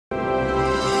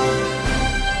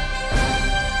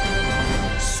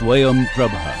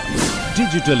SwayamPrabha.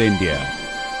 Digital India.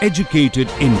 Educated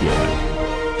India.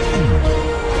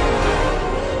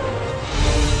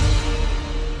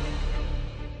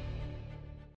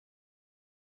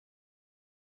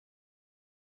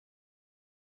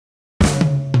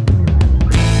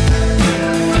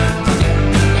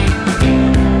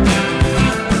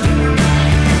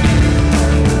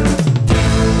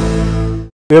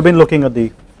 We have been looking at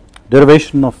the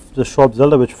derivation of the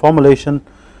Schwab-Zeldovich formulation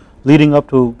leading up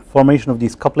to formation of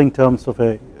these coupling terms of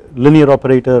a linear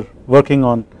operator working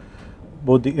on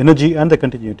both the energy and the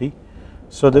continuity.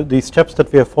 So the steps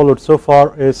that we have followed so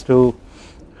far is to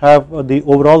have the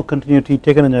overall continuity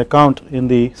taken into account in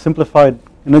the simplified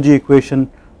energy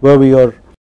equation, where we are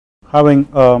having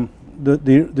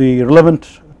the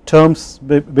relevant terms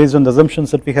based on the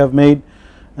assumptions that we have made,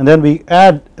 and then we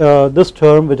add this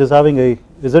term, which is having a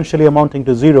essentially amounting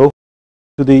to 0,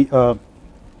 to the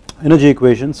energy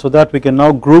equation, so that we can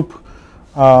now group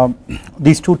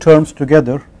these two terms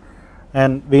together,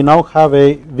 and we now have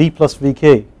a V plus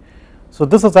Vk. So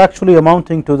this is actually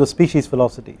amounting to the species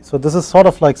velocity. So this is sort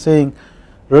of like saying,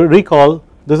 recall,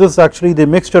 this is actually the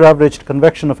mixture averaged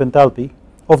convection of enthalpy,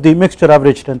 of the mixture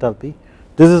averaged enthalpy.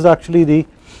 This is actually the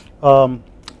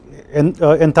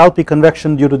enthalpy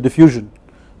convection due to diffusion.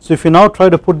 So if you now try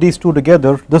to put these two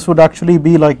together, this would actually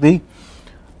be like the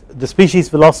species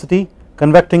velocity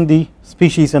convecting the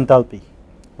species enthalpy,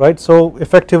 right. So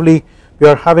effectively we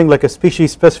are having like a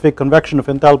species specific convection of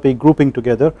enthalpy grouping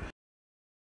together.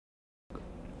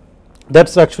 That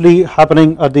is actually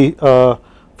happening at the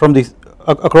from the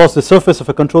across the surface of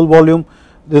a control volume.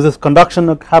 This is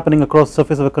conduction happening across the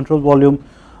surface of a control volume.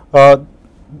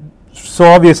 So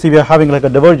obviously we are having like a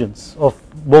divergence of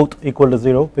both equal to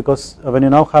 0, because when you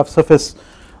now have surface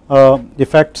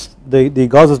effects, the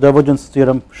Gauss's divergence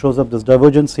theorem shows up this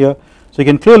divergence here. So you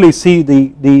can clearly see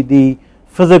the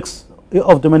physics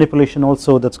of the manipulation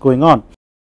also that is going on.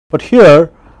 But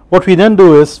here what we then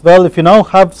do is, well, if you now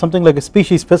have something like a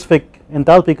species specific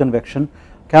enthalpy convection,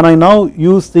 can I now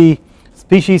use the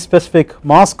species specific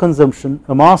mass consumption,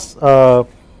 mass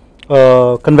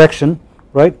convection,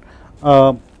 right,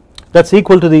 that is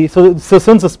equal to the, so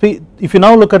since if you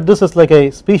now look at this as like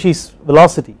a species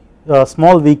velocity,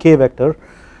 small vk vector,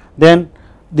 then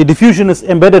the diffusion is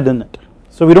embedded in it,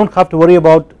 so we do not have to worry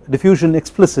about diffusion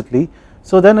explicitly.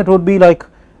 So then it would be like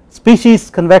species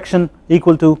convection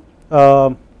equal to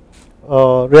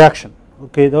reaction,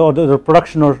 okay, or the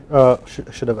production, or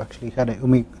should have actually had a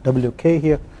wk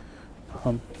here.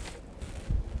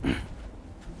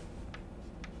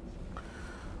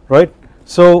 Right.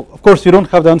 So of course you do not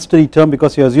have the unsteady term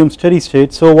because you assume steady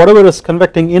state, so whatever is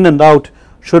convecting in and out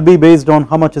should be based on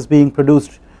how much is being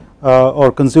produced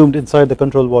or consumed inside the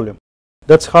control volume.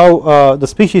 That is how the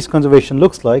species conservation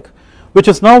looks like, which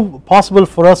is now possible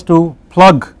for us to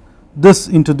plug this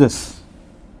into this,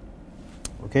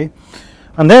 okay,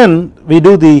 and then we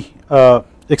do the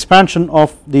expansion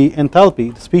of the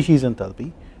enthalpy, the species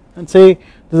enthalpy, and say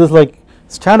this is like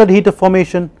standard heat of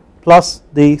formation plus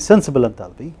the sensible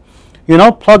enthalpy. You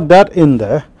now plug that in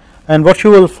there, and what you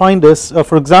will find is,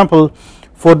 for example,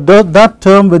 for that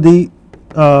term with the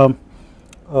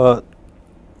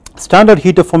standard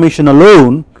heat of formation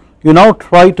alone, you now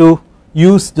try to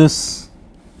use this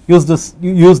equal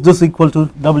to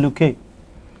Wk.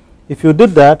 If you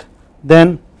did that,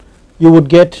 then you would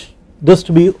get this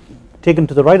to be taken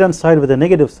to the right hand side with a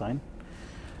negative sign,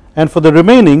 and for the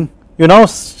remaining you now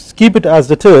keep it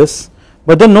as it is,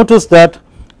 but then notice that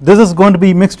this is going to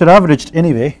be mixture averaged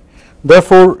anyway,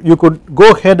 therefore you could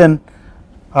go ahead and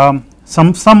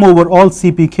sum over all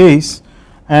CPKs,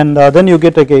 and then you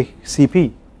get like a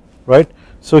CP, right.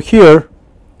 So here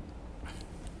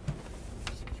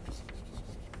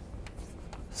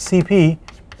Cp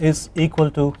is equal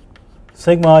to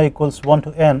sigma I equals 1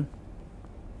 to n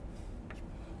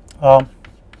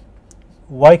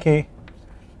yk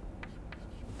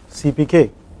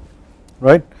Cpk,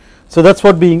 right. So that is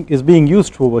what is being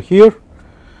used over here,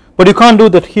 but you can't do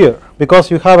that here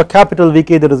because you have a capital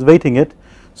Vk that is weighting it,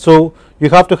 so you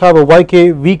have to have a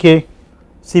yk Vk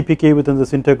Cpk within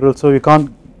this integral, so you can't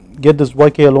get this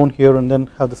yk alone here and then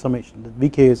have the summation, the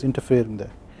Vk is interfering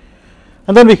there.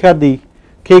 And then we had the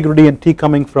k gradient T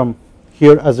coming from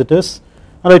here as it is,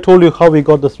 and I told you how we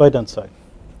got this right hand side.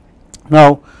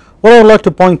 Now what I would like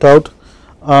to point out,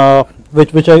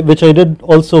 which I did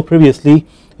also previously,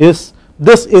 is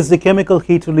this is the chemical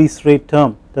heat release rate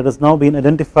term that has now been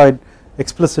identified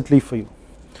explicitly for you.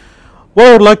 What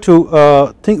I would like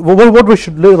to think, what we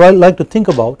should like to think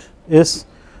about is,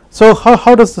 so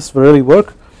how does this really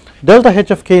work? Delta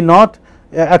H of K naught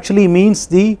actually means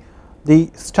the the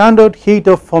standard heat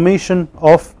of formation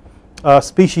of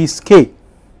species K,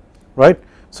 right.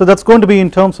 So that is going to be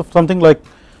in terms of something like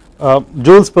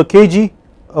joules per kg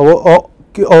or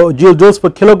joules per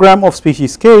kilogram of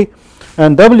species K,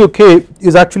 and Wk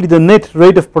is actually the net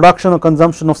rate of production or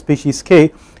consumption of species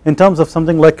K in terms of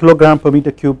something like kilogram per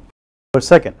meter cube per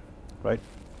second, right.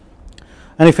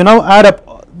 And if you now add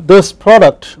up this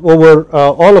product over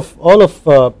all of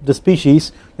the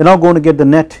species, you are now going to get the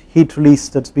net heat release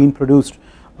that is being produced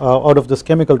out of this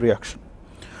chemical reaction.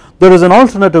 There is an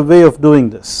alternative way of doing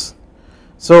this.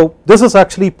 So this is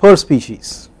actually per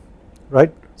species,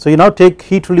 right. So you now take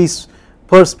heat release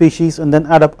per species and then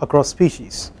add up across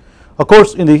species. Of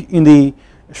course in the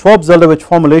Schwab-Zeldovich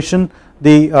formulation,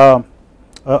 the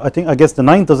I guess the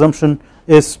ninth assumption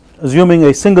is assuming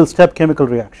a single step chemical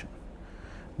reaction.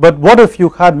 But what if you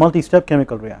had multi-step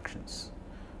chemical reactions,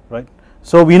 right.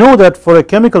 So we know that for a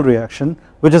chemical reaction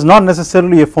which is not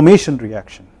necessarily a formation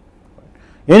reaction,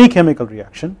 any chemical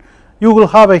reaction, you will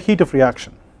have a heat of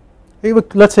reaction,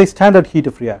 let us say standard heat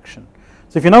of reaction.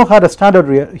 So if you now had a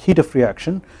standard heat of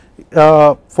reaction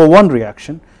for one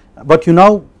reaction, but you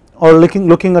now are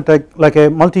looking at like a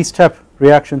multi-step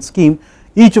reaction scheme,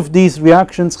 each of these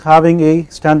reactions having a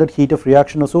standard heat of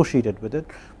reaction associated with it,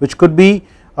 which could be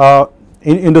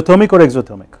endothermic or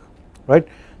exothermic, right.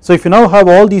 So if you now have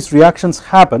all these reactions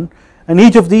happen and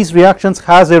each of these reactions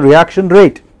has a reaction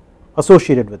rate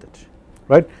associated with it,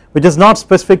 right, which is not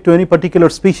specific to any particular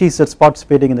species that is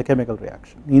participating in the chemical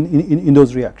reaction in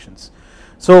those reactions.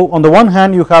 So on the one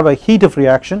hand you have a heat of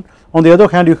reaction, on the other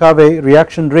hand you have a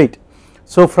reaction rate.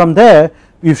 So from there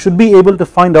you should be able to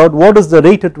find out what is the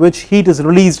rate at which heat is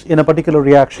released in a particular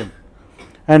reaction,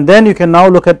 and then you can now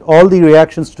look at all the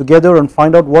reactions together and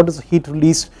find out what is the heat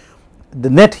released, the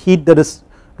net heat that is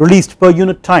released per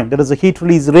unit time, that is the heat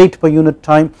release rate per unit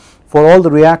time for all the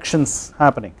reactions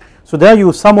happening. So there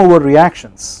you sum over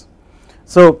reactions.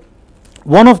 So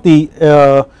one of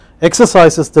the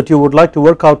exercises that you would like to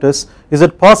work out is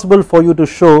it possible for you to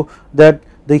show that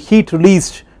the heat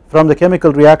released from the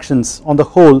chemical reactions on the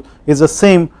whole is the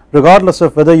same regardless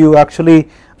of whether you actually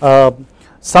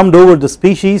summed over the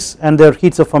species and their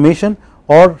heats of formation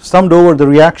or summed over the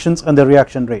reactions and their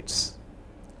reaction rates,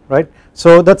 right.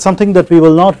 So that is something that we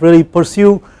will not really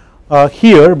pursue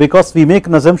here because we make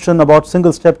an assumption about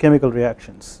single step chemical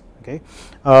reactions, okay.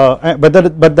 But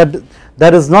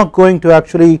that is not going to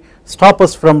actually stop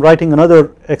us from writing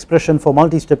another expression for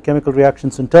multi-step chemical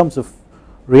reactions in terms of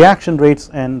reaction rates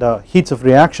and heats of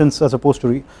reactions as opposed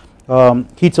to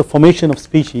heats of formation of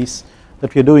species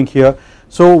that we are doing here.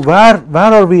 So where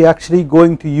are we actually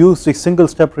going to use the single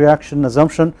step reaction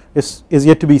assumption is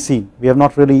yet to be seen. We have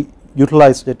not really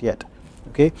utilized it yet,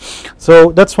 okay.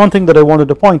 So that is one thing that I wanted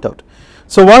to point out.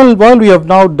 So while we have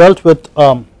now dealt with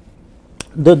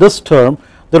this term,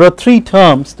 there are three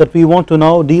terms that we want to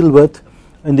now deal with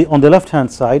on the left hand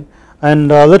side, and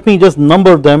let me just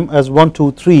number them as 1,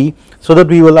 2, 3 so that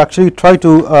we will actually try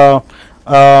to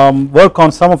work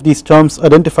on some of these terms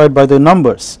identified by the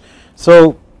numbers.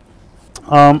 So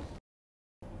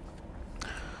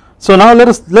so now let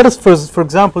us for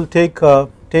example take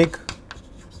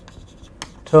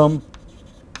term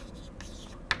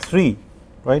 3,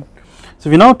 right. So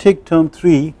if we now take term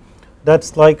 3, that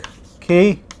is like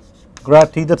K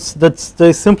grad T, that is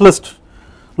the simplest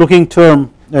looking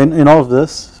term in all of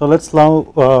this. So let us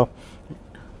now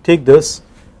take this,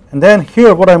 and then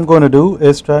here what I am going to do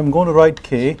is I am going to write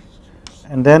K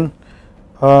and then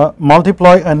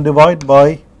multiply and divide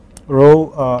by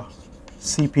rho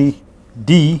Cp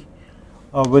d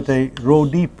with a rho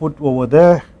d put over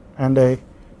there and a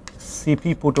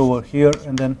Cp put over here,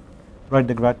 and then write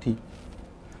the grad T.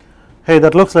 Hey,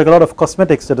 that looks like a lot of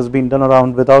cosmetics that has been done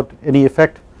around without any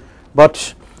effect,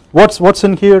 but what's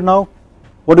in here now?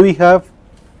 What do we have?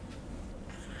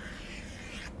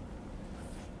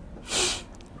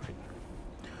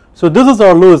 So this is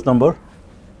our Lewis number,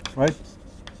 right.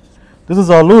 This is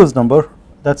our Lewis number,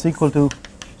 that is equal to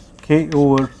K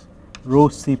over rho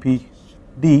Cp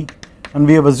d, and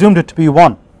we have assumed it to be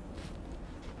 1,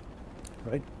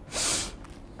 right,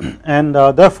 and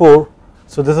therefore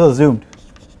so this is assumed,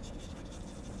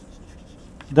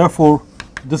 therefore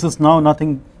this is now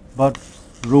nothing but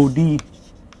rho d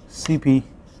Cp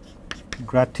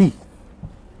grad T.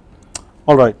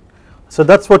 Alright, so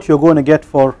that is what you are going to get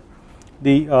for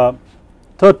the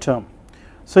third term.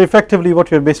 So effectively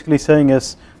what we are basically saying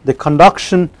is the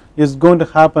conduction is going to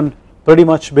happen pretty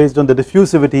much based on the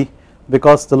diffusivity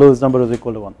because the Lewis number is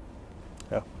equal to 1.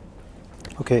 Yeah.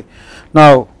 Okay.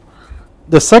 Now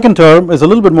the second term is a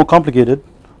little bit more complicated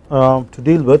to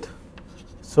deal with.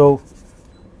 So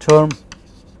term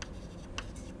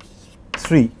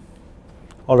 3,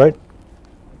 alright.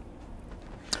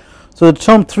 So the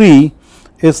term 3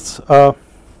 is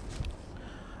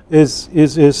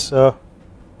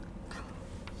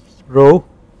rho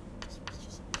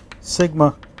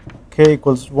sigma k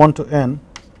equals 1 to n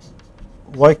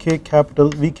yk capital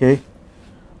Vk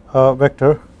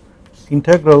vector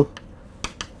integral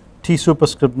t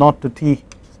superscript naught to t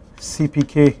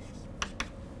cpk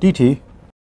dt,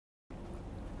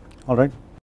 alright.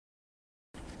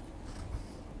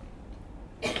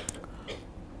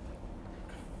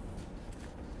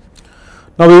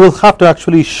 Now we will have to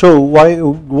actually show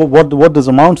what this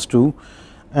amounts to,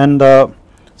 and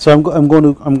so I'm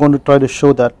going to try to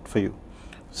show that for you.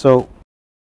 So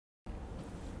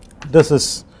this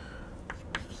is,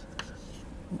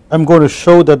 I'm going to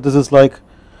show that this is like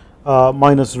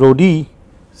minus rho d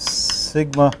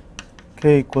sigma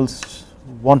k equals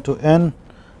 1 to n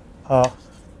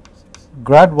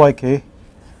grad yk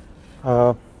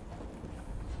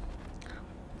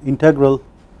integral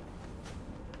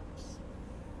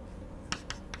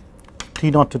t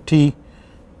naught to t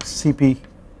cp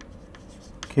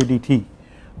k dt.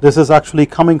 This is actually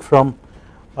coming from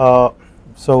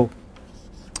so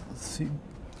see,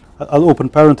 I'll open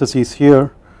parentheses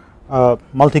here,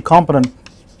 multi-component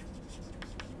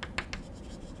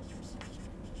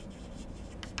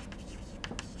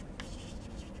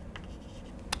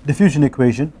diffusion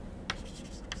equation,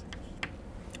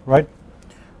 right.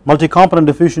 Multi-component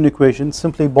diffusion equation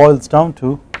simply boils down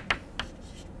to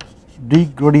d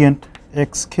gradient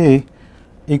xk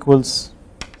equals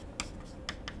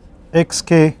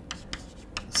xk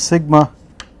sigma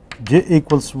j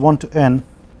equals 1 to n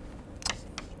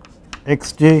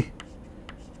xj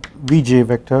vj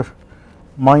vector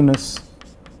minus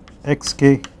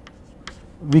xk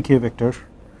vk vector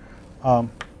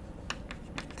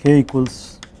k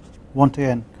equals 1 to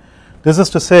n. This is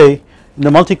to say, in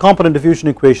the multi-component diffusion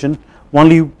equation,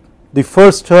 only the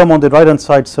first term on the right hand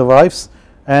side survives,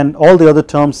 and all the other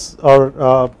terms are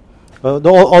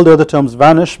all the other terms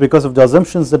vanish because of the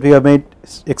assumptions that we have made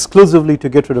exclusively to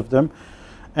get rid of them,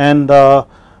 and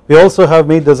we also have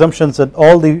made the assumptions that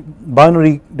all the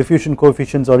binary diffusion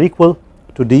coefficients are equal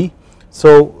to d.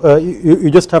 So you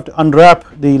just have to unwrap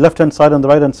the left hand side and the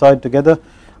right hand side together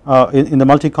in the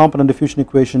multi-component diffusion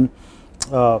equation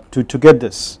to get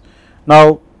this.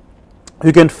 Now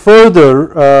you can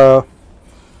further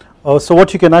so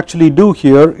what you can actually do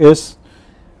here is,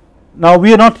 now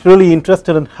we are not really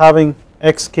interested in having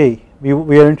xk, we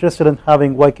are interested in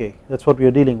having yk, that's what we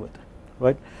are dealing with,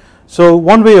 right. So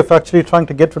one way of actually trying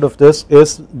to get rid of this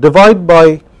is divide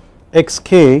by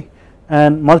xk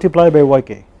and multiply by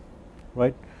yk,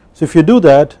 right. So if you do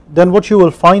that, then what you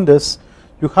will find is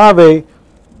you have a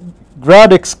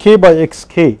grad xk by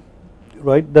xk,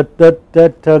 right,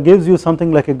 that gives you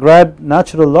something like a grad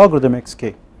natural logarithm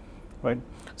xk, right.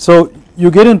 So you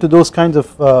get into those kinds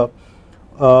of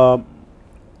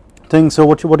things. So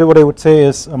what I would say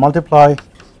is multiply,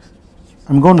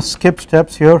 I'm going to skip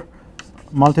steps here,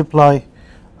 multiply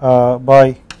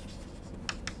by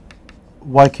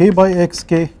yk by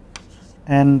xk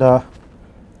and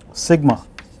sigma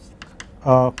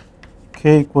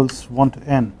k equals 1 to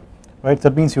n, right.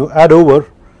 That means you add over,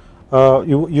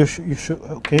 you should,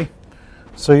 okay.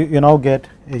 So you now get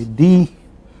a d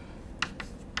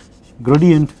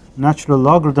gradient natural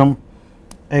logarithm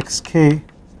xk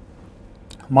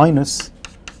minus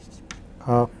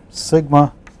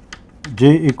sigma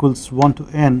j equals 1 to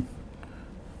n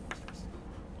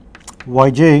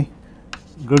yj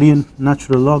gradient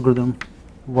natural logarithm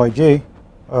yj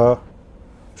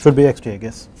should be xj, I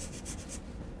guess,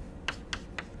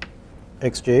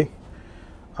 xj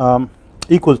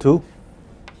equal to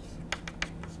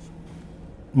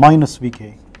minus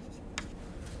vk,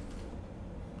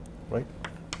 right,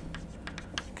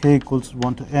 k equals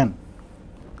 1 to n.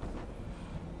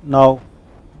 Now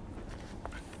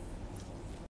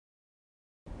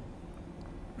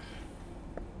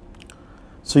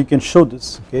so you can show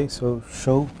this, okay. So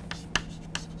show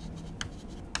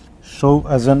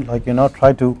as in, like, you know,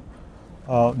 try to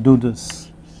do this,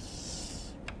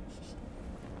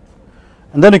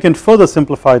 and then you can further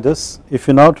simplify this. If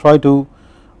you now try to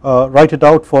write it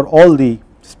out for all the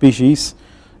species,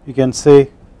 you can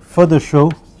say further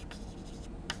show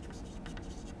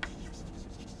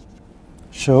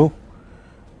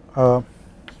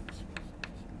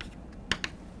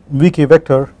vk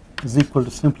vector is equal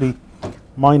to simply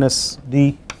minus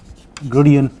d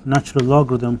gradient natural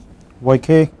logarithm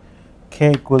yk,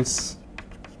 k equals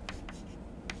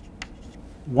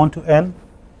 1 to n,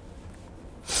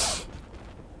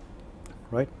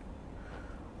 right.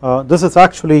 This is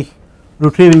actually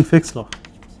retrieving Fick's law,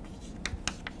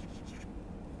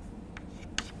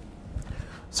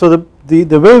 So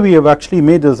the way we have actually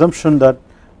made the assumption that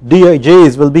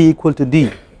dij's will be equal to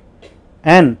d,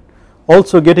 and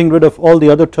also getting rid of all the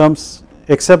other terms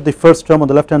except the first term on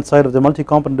the left hand side of the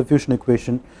multi-component diffusion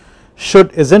equation,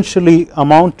 should essentially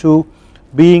amount to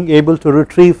being able to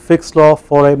retrieve Fick's law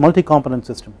for a multi-component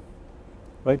system,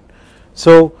 right.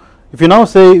 So if you now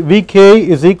say Vk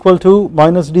is equal to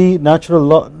minus d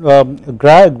natural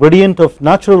gradient of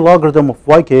natural logarithm of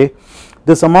yk,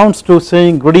 this amounts to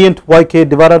saying gradient yk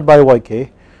divided by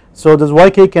yk. So this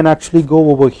yk can actually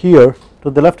go over here to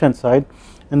the left hand side,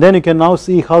 and then you can now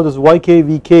see how this yk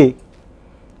vk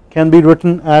can be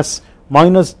written as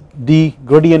minus d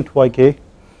gradient yk.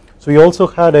 So you also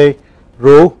had a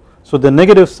rho, so the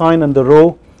negative sign and the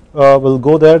rho will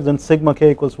go there, then sigma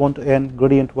k equals 1 to n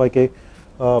gradient yk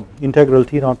integral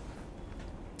t naught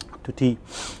to t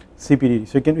cpd.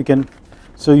 So you can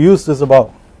so use this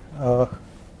above.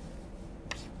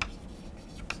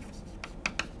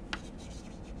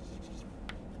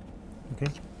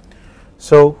 Okay,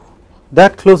 so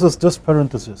that closes this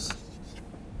parenthesis.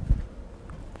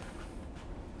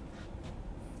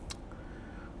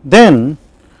 Then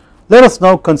let us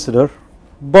now consider,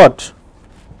 but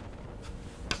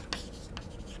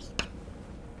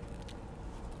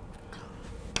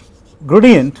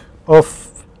gradient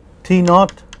of t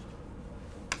naught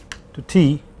to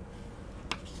t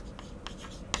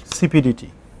cp dt,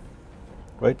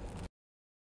 right.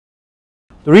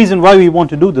 The reason why we want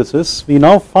to do this is we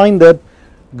now find that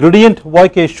gradient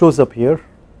yk shows up here,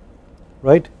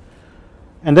 right,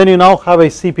 and then you now have a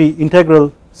cp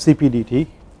integral cp dt.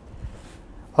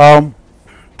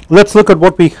 Let's look at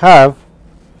what we have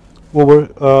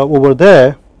over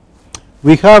there.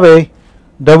 We have a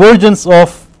divergence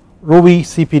of rho v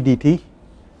cp dt,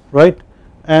 right,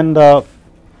 and I'm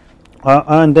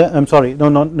sorry, no,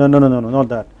 not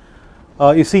that.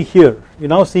 You see here, you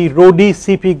now see rho d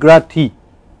cp grad t.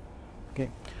 Okay,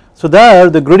 so there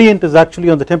the gradient is actually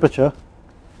on the temperature,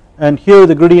 and here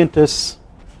the gradient is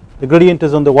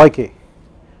on the yk.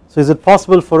 So is it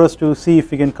possible for us to see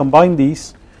if we can combine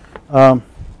these?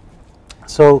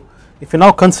 So if you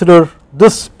now consider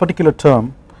this particular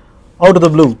term out of the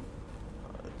blue,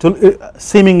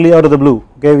 seemingly out of the blue,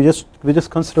 okay, we just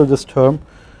consider this term,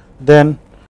 then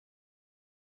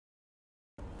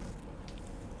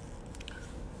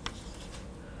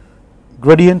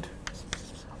gradient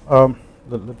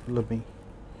let me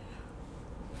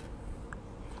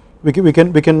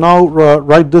we can now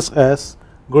write this as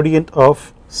gradient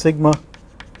of sigma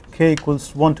k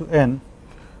equals 1 to n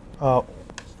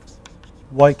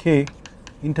yk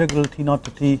integral t naught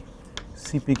to t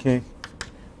cpk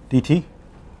dt.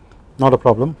 Not a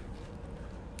problem.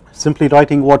 Simply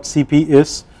writing what cp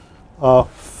is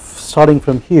starting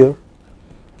from here.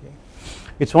 Okay.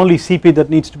 It's only cp that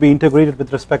needs to be integrated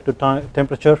with respect to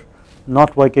temperature,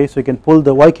 not yk. So you can pull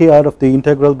the yk out of the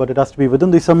integral, but it has to be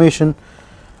within the summation.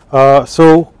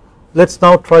 So let's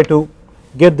now try to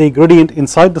get the gradient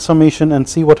inside the summation and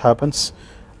see what happens.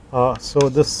 So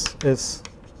this is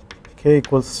k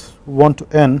equals 1 to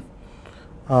n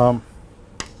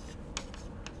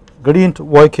gradient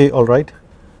yk, alright,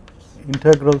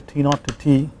 integral t naught to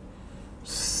t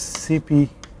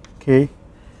cpk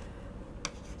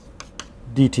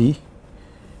dt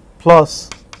plus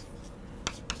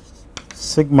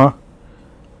sigma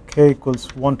k equals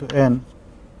 1 to n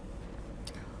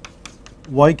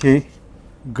yk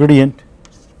gradient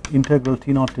integral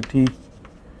t naught to t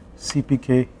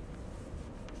cpk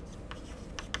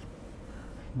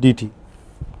dt,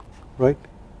 right.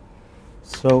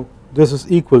 So this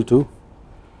is equal to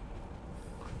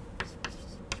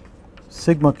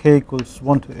sigma k equals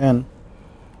 1 to n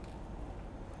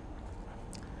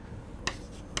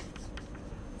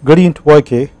gradient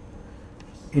yk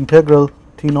integral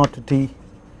t naught to t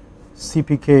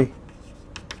cpk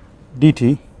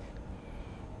dt,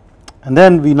 and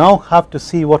then we now have to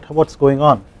see what's going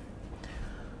on.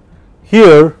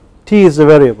 Here t is a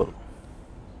variable,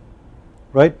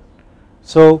 right.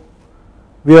 So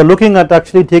we are looking at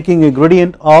actually taking a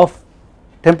gradient of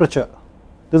temperature.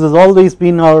 This has always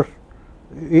been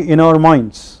in our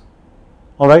minds,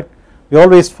 alright. We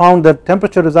always found that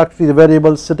temperature is actually the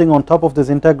variable sitting on top of this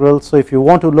integral. So if you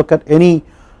want to look at any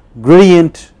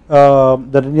gradient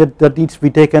that needs to be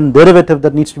taken, derivative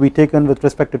that needs to be taken with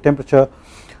respect to temperature,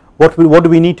 what do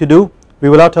we need to do? We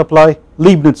will have to apply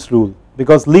Leibniz rule,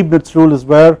 because Leibniz rule is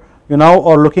where you now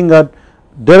are looking at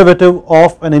derivative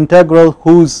of an integral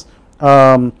whose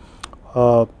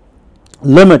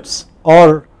limits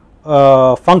or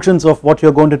functions of what you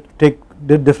are going to take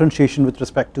the differentiation with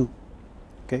respect to.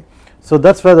 Okay, so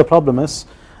that's where the problem is,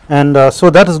 and so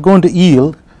that is going to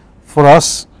yield for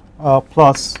us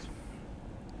plus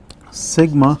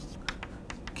sigma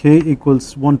k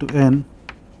equals 1 to n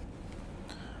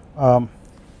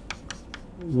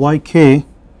yk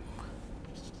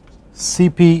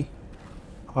Cp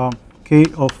k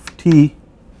of t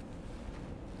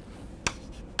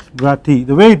grad t.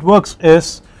 The way it works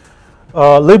is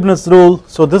Leibniz rule.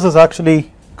 So this is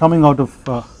actually coming out of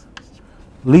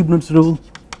Leibniz rule.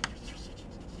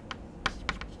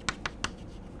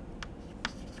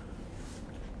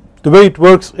 The way it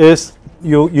works is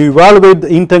you evaluate the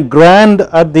integrand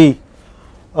at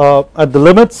the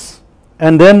limits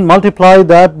and then multiply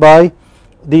that by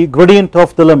the gradient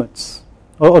of the limits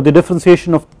or the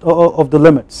differentiation of the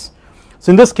limits.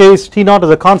 So in this case t naught is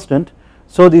a constant,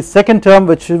 so the second term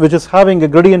which is having a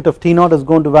gradient of t naught is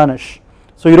going to vanish,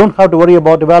 so you don't have to worry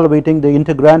about evaluating the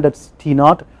integrand at t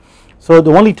naught. So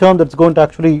the only term that's going to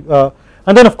actually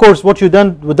and then of course what you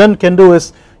then can do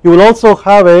is you will also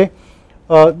have a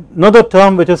another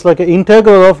term which is like an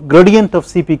integral of gradient of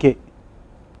Cpk,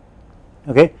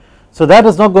 okay. So that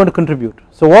is not going to contribute.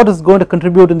 So what is going to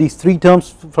contribute in these three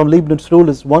terms from Leibniz rule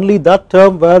is only that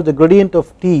term where the gradient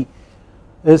of t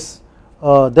is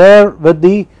there with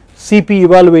the Cp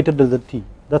evaluated to the t.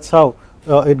 That's how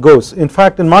it goes. In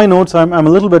fact in my notes I'm a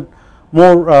little bit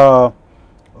more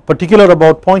particular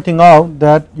about pointing out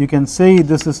that you can say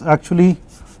this is actually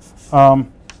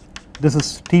this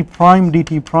is t prime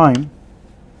dt prime,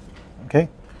 okay.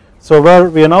 So where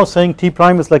we are now saying t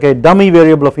prime is like a dummy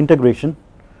variable of integration,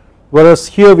 whereas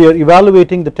here we are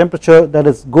evaluating the temperature that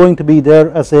is going to be there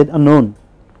as an unknown,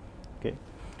 okay.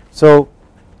 So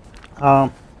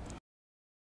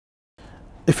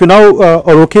if you now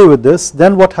are okay with this,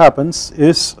 then what happens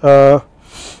is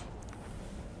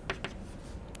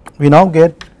we now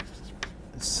get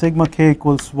sigma k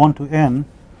equals 1 to n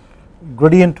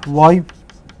gradient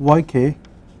yk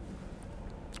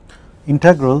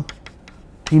integral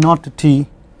t naught to t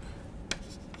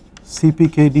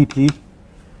Cpk dt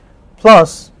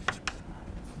plus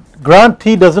grad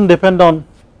t doesn't depend on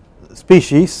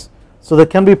species, so that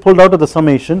can be pulled out of the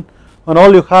summation and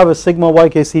all you have is sigma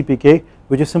yk Cpk,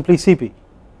 which is simply Cp,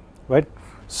 right.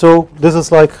 So this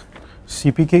is like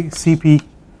Cp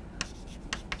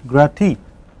grad t,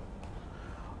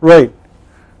 right.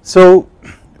 So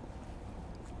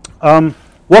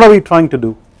what are we trying to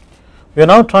do? We are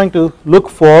now trying to look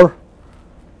for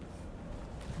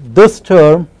this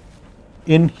term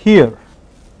in here,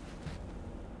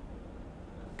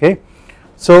 okay.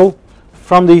 So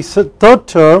from the third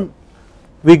term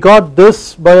we got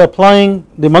this by applying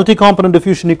the multi-component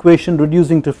diffusion equation,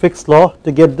 reducing to Fick's law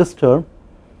to get this term,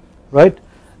 right,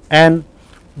 and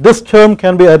this term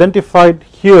can be identified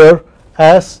here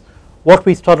as what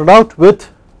we started out with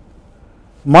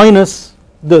minus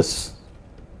this,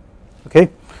 okay.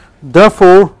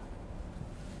 Therefore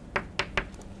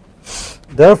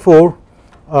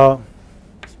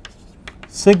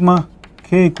sigma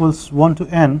k equals 1 to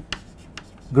n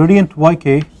gradient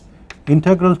yk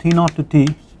integral t naught to t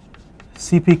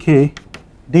Cpk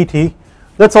dt.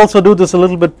 Let's also do this a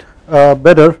little bit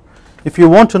better. If you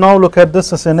want to now look at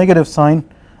this as a negative sign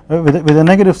with a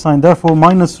negative sign, therefore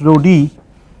minus rho d,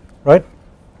 right,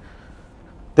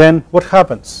 then what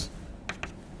happens?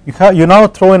 You now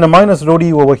throw in a minus rho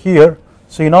d over here,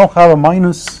 so you now have a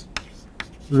minus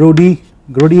rho d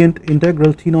gradient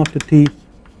integral t naught to t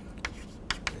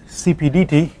Cp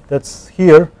dt, that's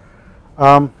here,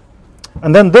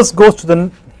 and then this goes to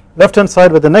the left hand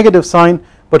side with a negative sign,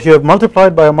 but you have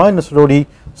multiplied by a minus rho d,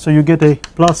 so you get a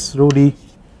plus rho d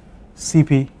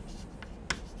Cp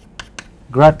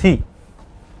grad t,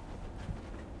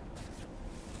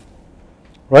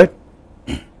 right.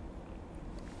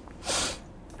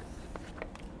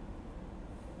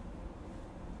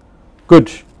 Good.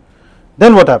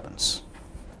 Then what happens?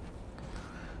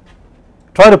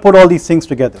 Try to put all these things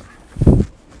together,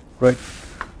 right.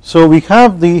 So we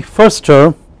have the first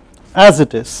term as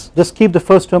it is, just keep the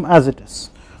first term as it is,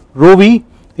 rho v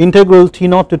integral t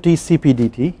naught to t Cp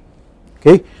dt,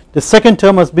 okay. The second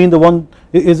term has been the one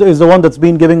is the one that's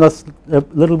been giving us a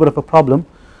little bit of a problem,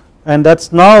 and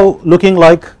that's now looking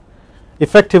like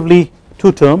effectively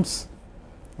two terms,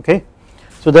 okay.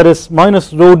 So that is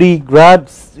minus rho d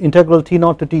grad integral t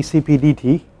naught to t Cp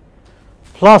dt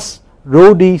plus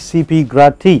rho d Cp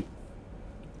grad t,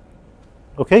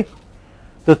 okay.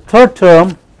 The third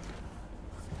term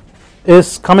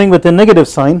is coming with a negative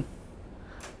sign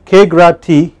k grad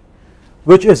t,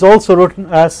 which is also written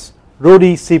as rho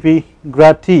d Cp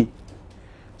grad t.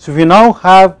 So if you now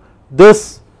have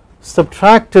this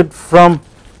subtracted from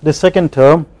the second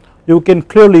term, you can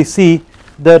clearly see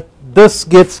that this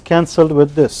gets cancelled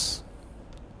with this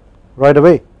right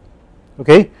away,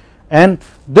 okay, and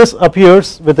this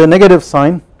appears with a negative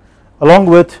sign along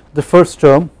with the first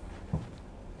term,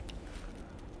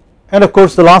 and of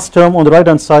course the last term on the right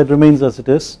hand side remains as it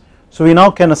is. So we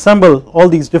now can assemble all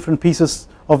these different pieces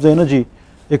of the energy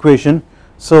equation.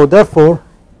 So therefore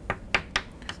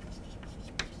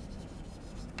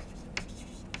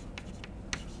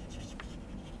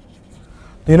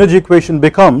the energy equation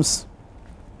becomes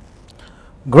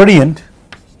divergence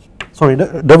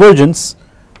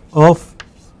of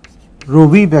rho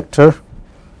v vector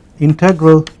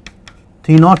integral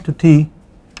T naught to T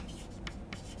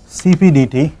Cp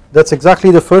dt. That is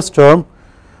exactly the first term.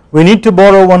 We need to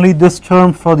borrow only this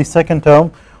term for the second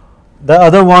term, the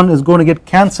other one is going to get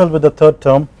cancelled with the third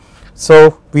term.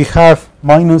 So we have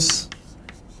minus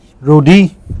rho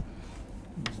d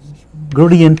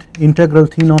gradient integral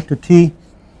T naught to T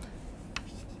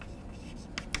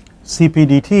Cp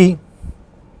dt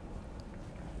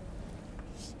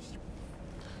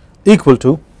equal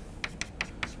to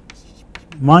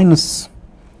minus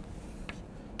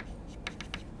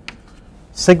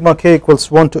sigma k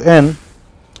equals 1 to n.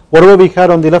 Whatever we had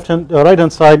on the left hand right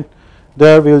hand side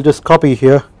there we will just copy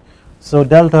here. So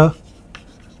delta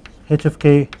h of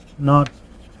k naught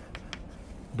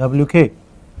wk.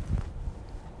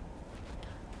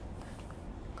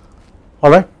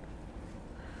 Alright.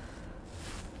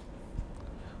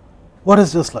 What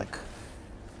is this like?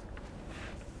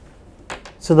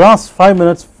 So the last 5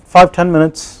 minutes, 5-10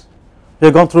 minutes we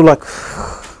have gone through like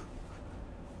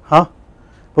huh,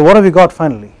 but what have we got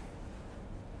finally?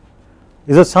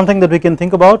 Is it something that we can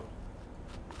think about?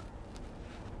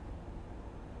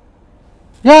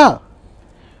 Yeah,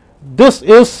 this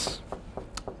is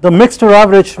the mixture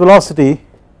average velocity,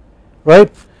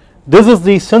 right? This is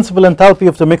the sensible enthalpy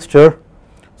of the mixture.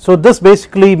 So this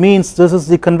basically means this is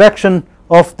the convection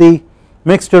of the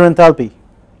mixture enthalpy,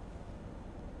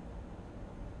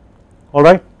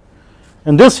 alright,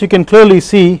 and this you can clearly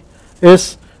see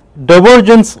is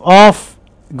divergence of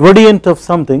gradient of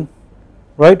something,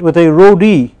 right, with a rho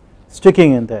d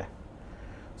sticking in there.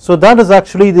 So that is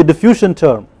actually the diffusion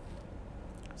term.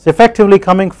 It's effectively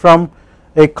coming from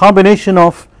a combination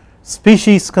of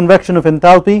species convection of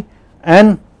enthalpy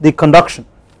and the conduction.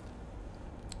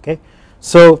 Okay,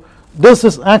 so this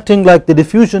is acting like the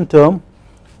diffusion term,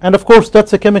 and of course that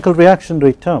is a chemical reaction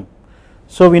rate term.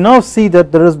 So we now see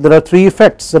that there are three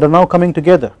effects that are now coming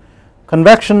together: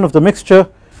 convection of the mixture,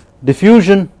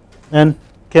 diffusion, and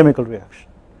chemical reaction.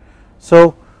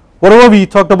 So whatever we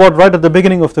talked about right at the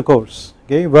beginning of the course,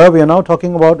 okay, where we are now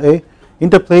talking about a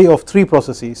interplay of three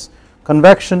processes: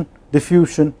 convection,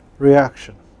 diffusion,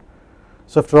 reaction.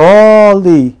 So after all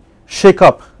the shake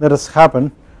up that has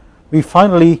happened, we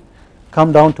finally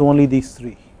come down to only these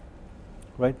three,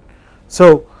 right.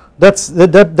 So that's the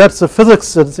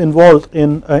physics that is involved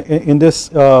in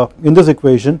this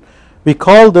equation. We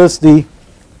call this the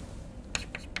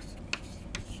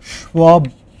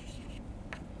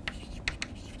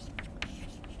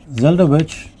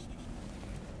Schwab-Zeldovich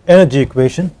energy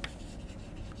equation.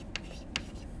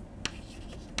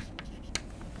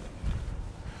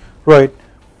 Right.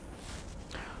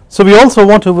 So we also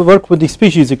want to work with the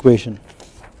species equation,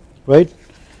 right.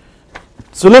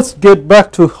 So let us get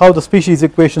back to how the species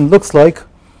equation looks like.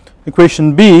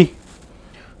 Equation B.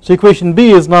 So equation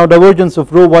B is now divergence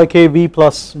of rho yk v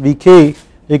plus vk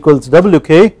equals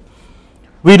wk.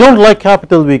 We don't like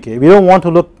capital Vk, we don't want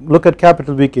to look at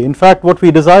capital Vk. In fact what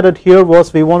we decided here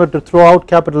was we wanted to throw out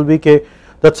capital Vk.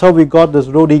 That is how we got this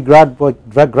rho d grad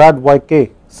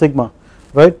yk sigma,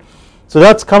 right. So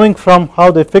that is coming from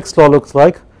how the fixed law looks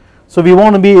like. So we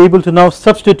want to be able to now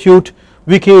substitute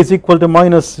Vk is equal to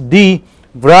minus d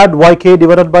grad yk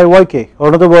divided by yk, or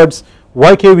in other words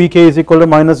yk Vk is equal to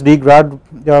minus d grad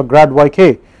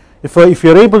yk. If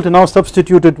you are able to now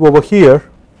substitute it over here,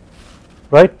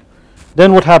 right,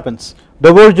 then what happens?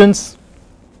 Divergence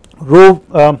rho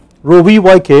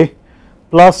vyk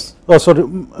plus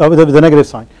with the negative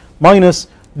sign minus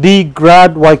d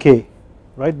grad yk,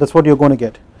 right, that is what you are going to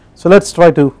get. So let us try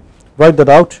to write that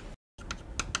out.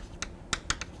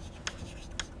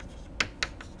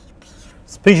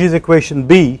 Species equation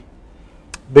B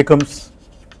becomes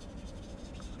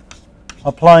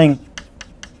applying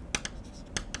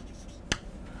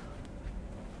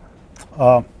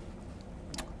the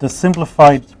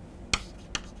simplified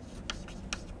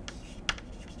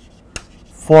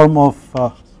form of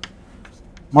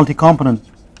multi-component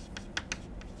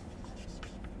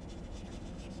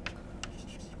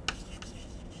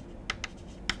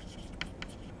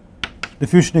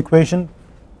diffusion equation,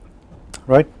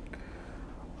 right.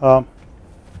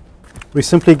 We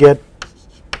simply get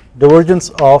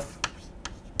divergence of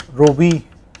rho v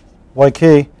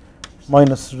yk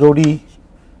minus rho d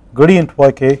gradient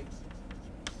yk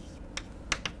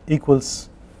equals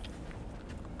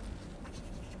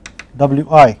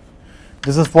Wi.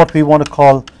 This is what we want to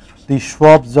call the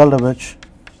Schwab-Zeldovich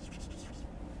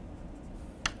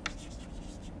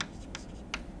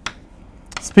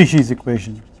species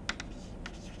equation,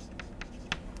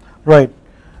 right.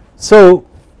 So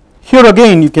here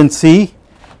again you can see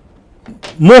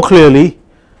more clearly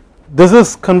this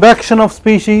is convection of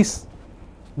species,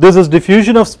 this is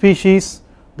diffusion of species,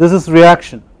 this is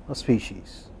reaction of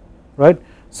species, right.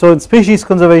 So in species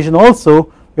conservation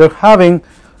also we are having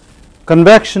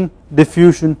convection,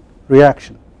 diffusion,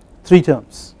 reaction, 3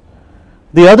 terms.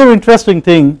 The other interesting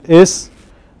thing is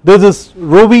this is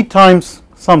rho v times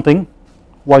something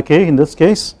yk in this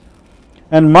case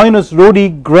and minus rho d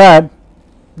grad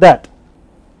that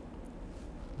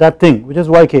thing which is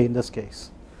yk in this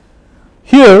case.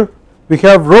 Here we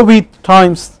have rho v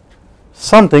times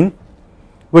something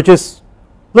which is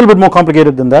a little bit more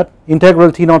complicated than that,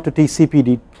 integral T naught to T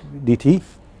Cp dt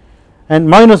and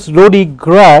minus rho d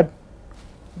grad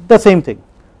the same thing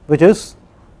which is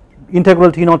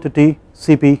integral T naught to T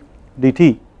Cp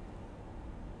dt.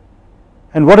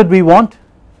 And what did we want?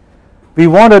 We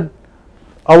wanted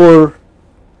our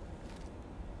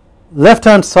left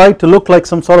hand side to look like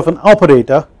some sort of an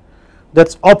operator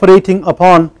that's operating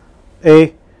upon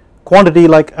a quantity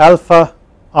like alpha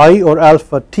I or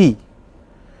alpha t.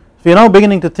 We are now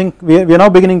beginning to think, we are now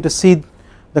beginning to see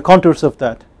the contours of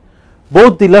that.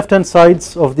 Both the left hand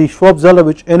sides of the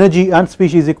Schwab-Zeldovich energy and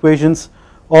species equations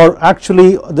are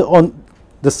actually on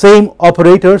the same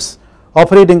operators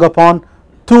operating upon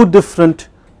 2 different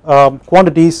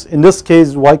quantities, in this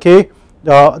case yk,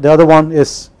 the other one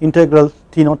is integral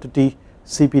T naught to T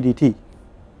Cp dt,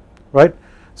 right.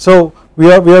 So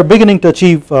we are beginning to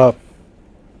achieve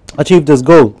this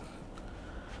goal.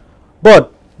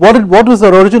 But what was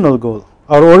our original goal?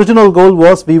 Our original goal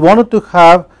was we wanted to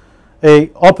have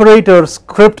a operator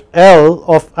script L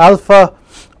of alpha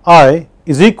I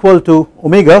is equal to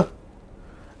omega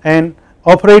and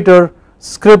operator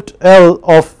script L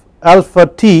of alpha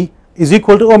t is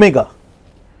equal to omega.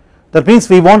 That means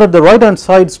we wanted the right hand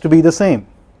sides to be the same,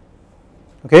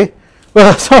 okay.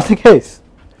 Well, that's not the case.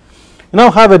 You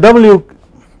now have a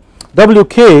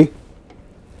wk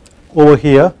over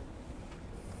here,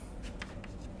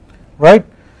 right,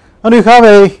 and you have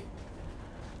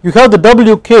the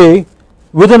wk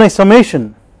within a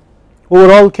summation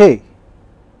over all k.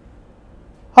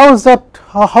 How is that,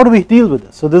 how do we deal with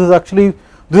this? So this is actually,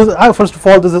 first of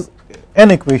all this is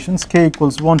n equations, k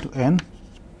equals 1 to n,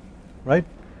 right.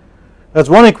 That's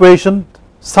one equation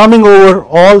summing over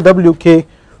all wk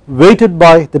weighted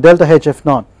by the delta hf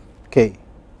naught k.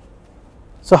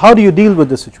 So how do you deal with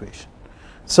this situation?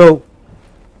 So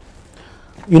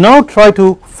you now try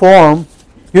to form,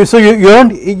 so you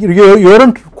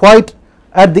aren't quite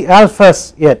at the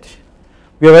alphas yet.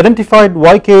 We have identified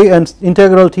yk and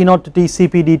integral T naught to T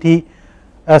Cp dt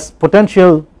as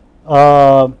potential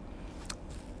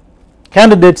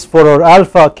candidates for our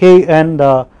alpha k and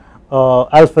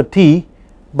alpha t,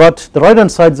 but the right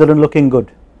hand sides aren't looking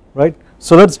good, right.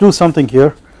 So let us do something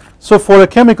here. So for a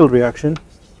chemical reaction,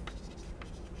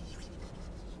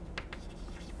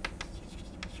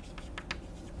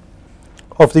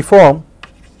 of the form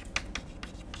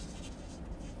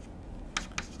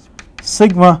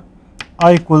sigma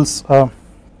I equals,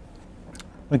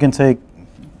 we can say,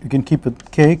 you can keep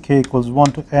it k equals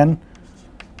 1 to n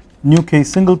nu k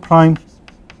single prime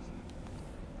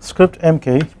script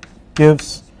mk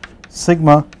gives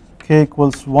sigma k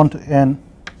equals 1 to n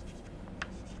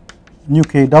nu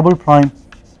k double prime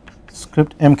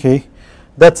script mk.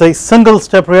 That's a single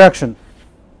step reaction,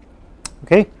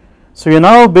 okay. So you are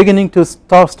now beginning to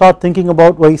start thinking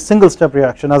about a single step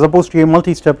reaction as opposed to a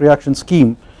multi step reaction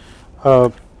scheme.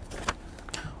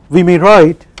 We may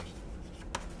write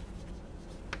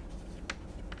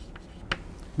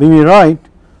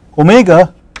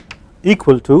omega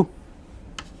equal to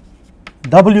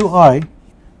Wi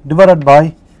divided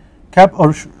by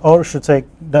or should say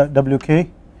wk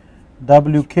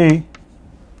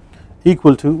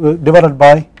equal to divided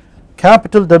by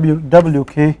capital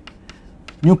wk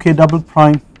nu k double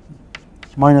prime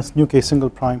minus nu k single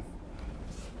prime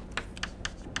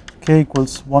k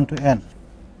equals 1 to n.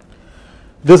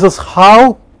 This is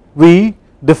how we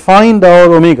defined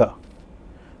our omega,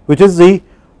 which is the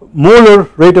molar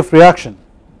rate of reaction,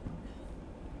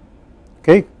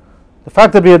 okay. The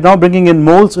fact that we are now bringing in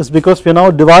moles is because we are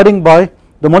now dividing by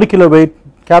the molecular weight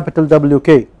capital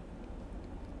Wk,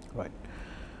 right.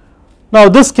 Now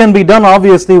this can be done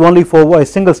obviously only for a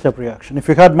single step reaction. If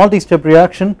you had multi step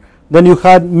reaction, then you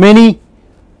had many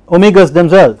omegas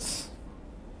themselves.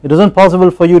 It isn't possible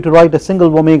for you to write a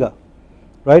single omega,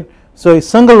 right. So a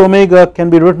single omega can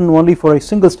be written only for a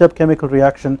single step chemical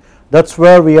reaction. That's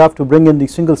where we have to bring in the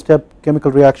single step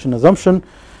chemical reaction assumption,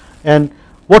 and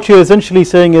what you're essentially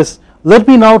saying is, let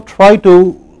me now try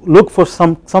to look for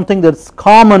something that's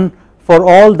common for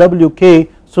all Wk,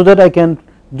 so that I can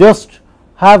just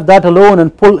have that alone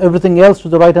and pull everything else to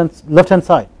the left hand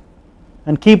side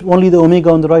and keep only the omega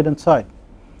on the right hand side.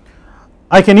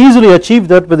 I can easily achieve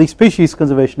that with the species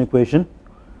conservation equation,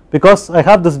 because I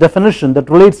have this definition that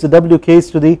relates the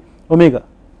Wk's to the omega,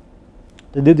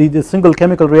 the single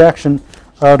chemical reaction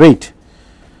rate.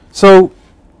 So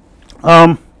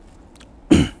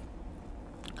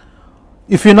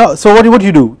if you now, so what do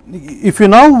you do? If you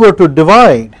now were to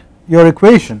divide your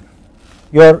equation,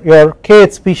 your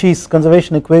kth species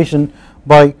conservation equation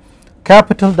by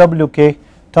capital Wk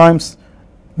times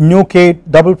nu k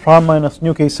double prime minus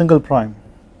nu k single prime,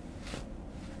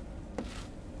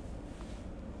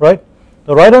 right,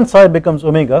 the right hand side becomes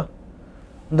omega,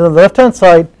 and the left hand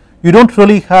side you don't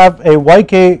really have a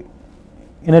yk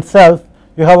in itself,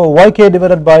 you have a yk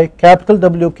divided by capital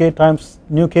Wk times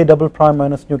nu k double prime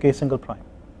minus nu k single prime,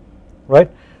 right,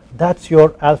 that's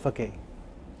your alpha k.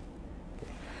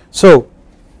 So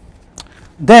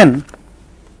then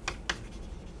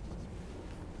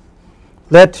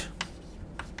let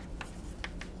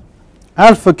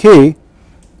alpha k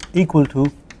equal to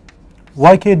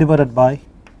yk divided by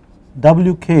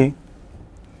Wk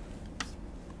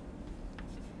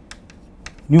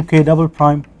nu k double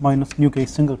prime minus nu k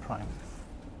single prime,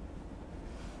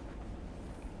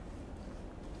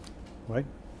 right.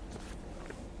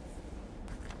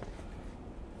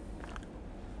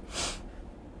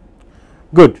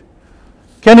 Good.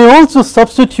 Can you also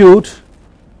substitute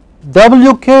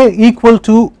Wk equal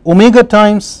to omega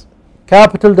times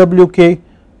capital Wk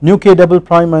nu k double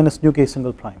prime minus nu k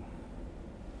single prime?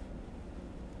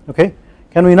 Okay,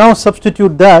 can we now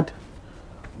substitute that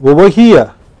over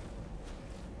here?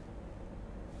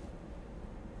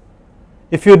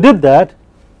 If you did that,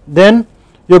 then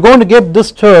you are going to get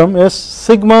this term as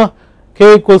sigma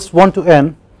k equals 1 to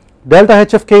n delta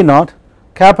h of k naught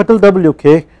capital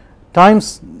Wk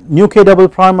times nu k double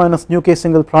prime minus nu k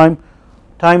single prime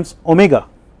times omega.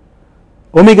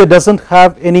 Omega doesn't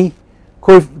have any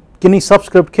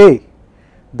subscript k,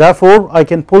 therefore I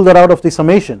can pull that out of the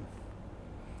summation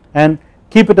and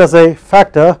keep it as a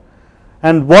factor,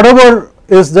 and whatever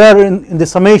is there in the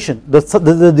summation,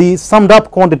 the summed up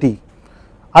quantity,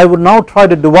 I would now try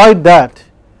to divide that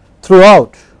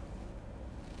throughout.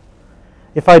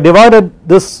 If I divided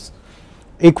this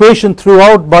equation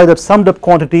throughout by that summed up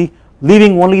quantity,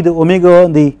 leaving only the omega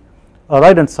on the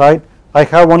right hand side, I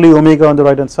have only omega on the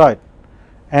right hand side,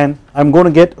 and I am going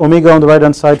to get omega on the right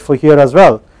hand side for here as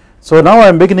well. So now I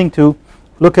am beginning to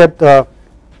look at a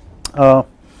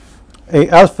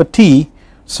alpha t.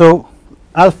 So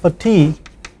alpha t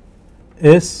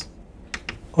is,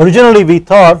 originally we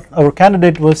thought our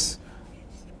candidate was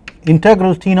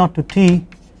integral t naught to t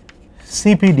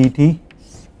Cp dt,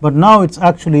 but now it is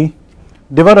actually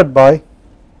divided by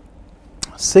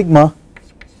sigma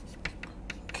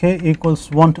k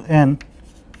equals 1 to n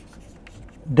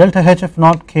delta h f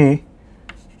naught k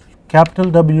capital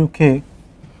Wk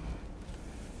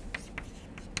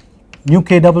nu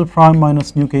k double prime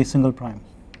minus nu k single prime.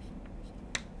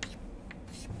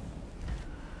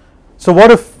 So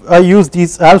what if I use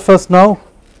these alphas now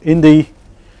in the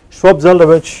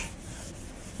Schwab-Zeldovich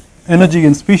energy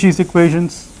and species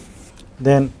equations?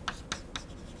 Then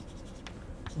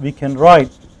we can write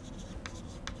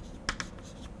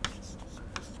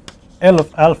L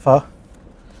of alpha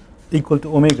equal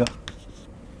to omega,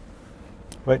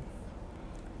 right,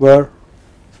 where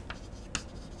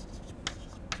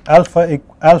alpha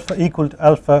equal to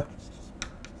alpha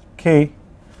k,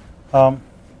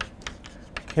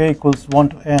 k equals 1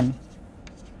 to n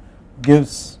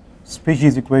gives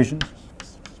species equation,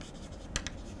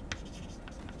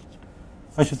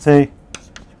 I should say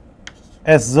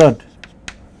SZ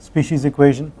species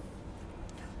equation,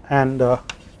 and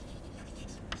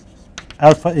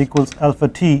alpha equals alpha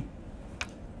t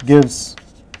gives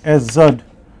SZ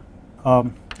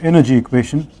energy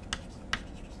equation.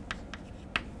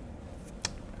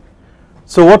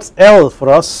 So what's L for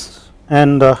us?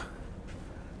 And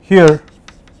here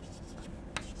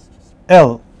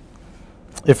L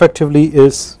effectively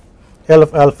is, L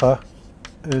of alpha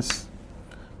is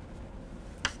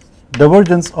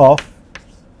divergence of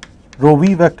rho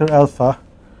v vector alpha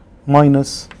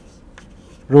minus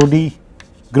rho d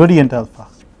gradient alpha,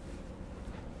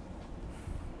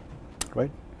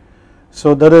 right.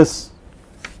 So that is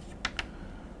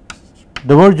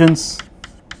divergence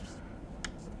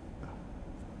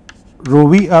rho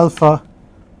v alpha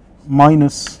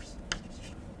minus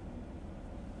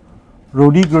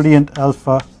rho d gradient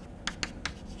alpha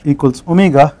equals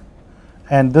omega,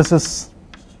 and this is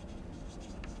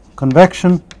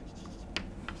convection,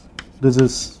 this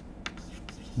is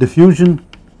diffusion,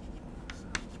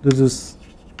 this is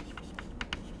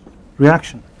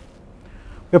reaction.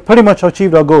 We have pretty much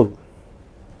achieved our goal,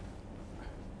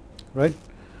 right?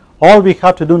 All we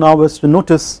have to do now is to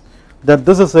notice that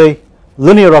this is a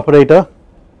linear operator,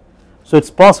 so it's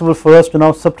possible for us to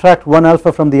now subtract one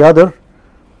alpha from the other,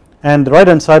 and the right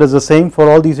hand side is the same for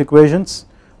all these equations,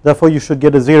 therefore you should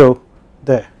get a 0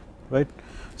 there, right?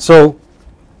 So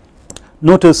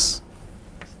notice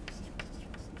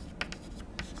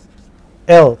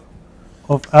L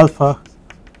of alpha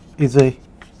is a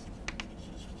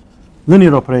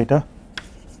linear operator,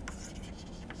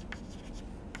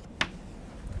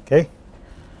 okay.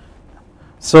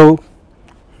 So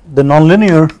the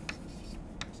nonlinear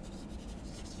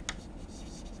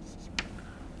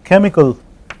chemical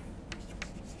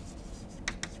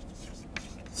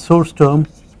source term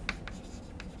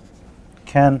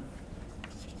can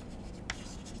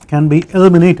be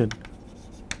eliminated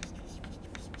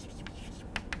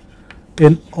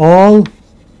in all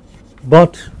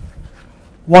but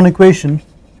one equation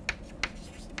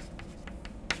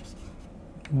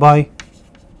by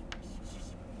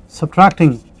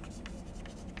subtracting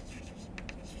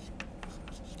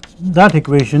that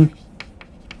equation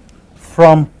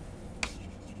from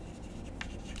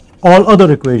all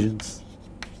other equations,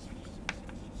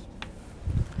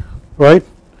 right?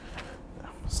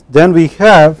 Then we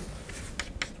have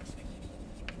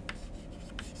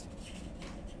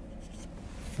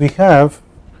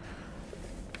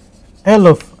L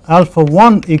of alpha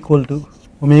 1 equal to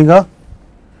omega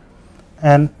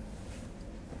and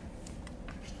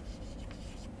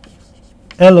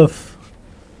L of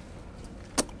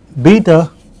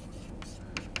beta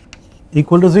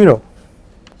equal to 0.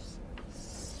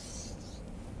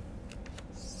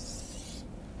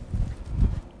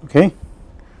 Okay,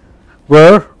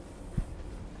 where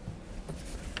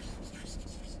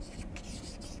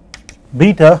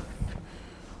beta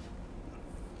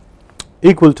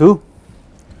equal to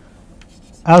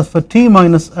alpha t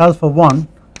minus alpha 1,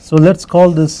 so let us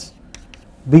call this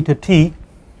beta t,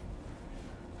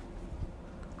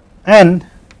 and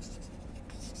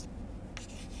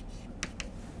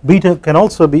beta can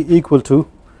also be equal to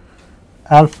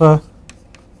alpha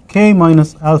k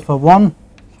minus alpha 1,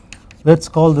 let us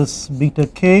call this beta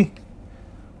k,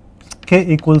 k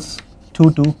equals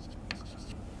 2 to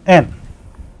n,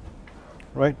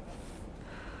 right.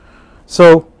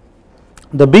 So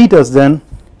the betas then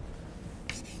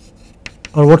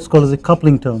are what's called as the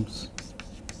coupling terms,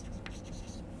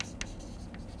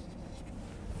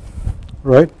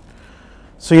 right.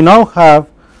 So you now have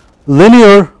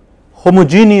linear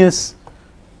homogeneous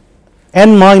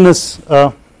n minus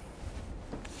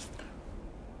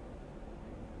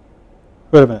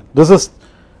wait a minute, this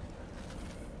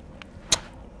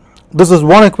is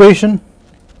one equation,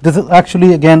 this is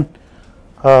actually again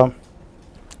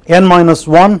n minus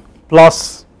 1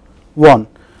 plus 1.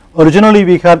 Originally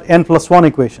we had n plus 1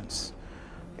 equations,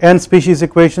 n species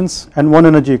equations and one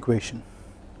energy equation,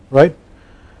 right,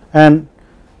 and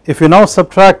if you now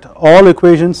subtract all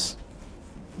equations,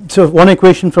 so one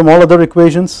equation from all other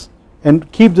equations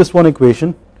and keep this one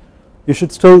equation, you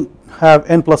should still have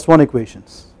n plus 1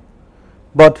 equations,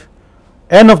 but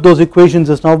n of those equations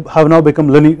have now become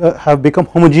linear, have become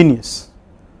homogeneous,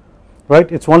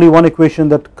 right. It's only one equation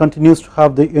that continues to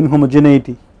have the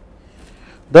inhomogeneity.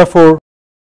 Therefore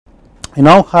you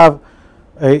now have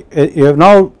you have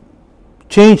now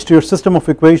changed your system of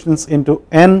equations into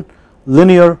n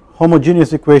linear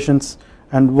homogeneous equations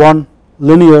and one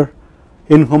linear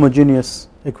inhomogeneous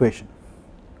equation,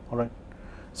 alright.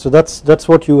 So that's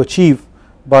what you achieve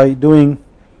by doing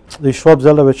the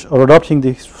Schwab-Zeldovich or adopting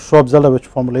the Schwab-Zeldovich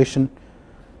formulation.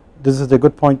 This is a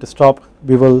good point to stop.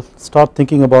 We will start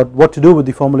thinking about what to do with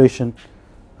the formulation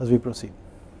as we proceed.